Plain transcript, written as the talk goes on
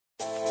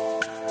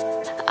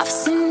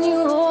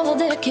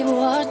keep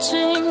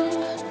watching.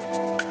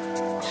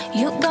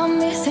 You got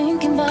me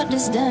thinking about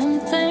this damn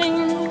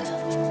thing.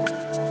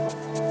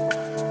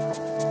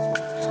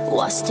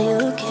 Why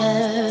still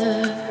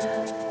care?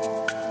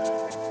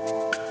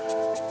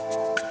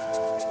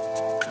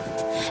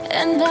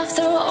 And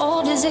after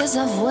all these years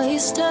I've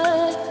wasted,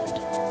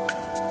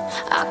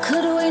 I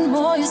could win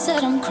more, you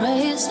said I'm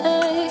crazy.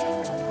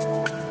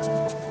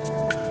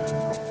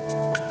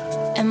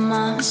 And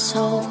my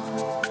soul,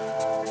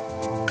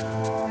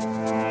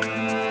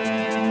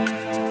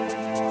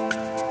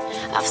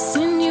 I've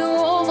seen you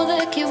over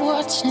there, keep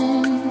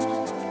watching.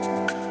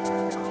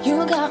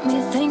 You got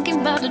me thinking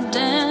about the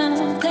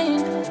damn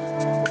thing.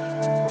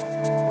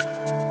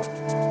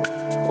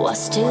 Why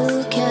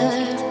still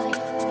care?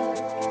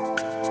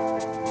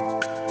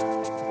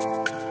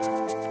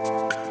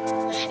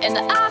 And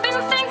I've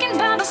been thinking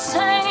about the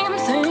same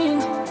thing.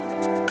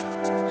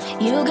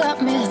 You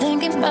got me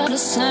thinking about the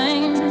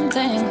same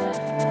thing.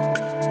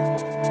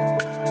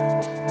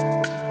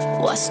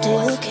 Why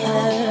still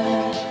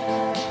care?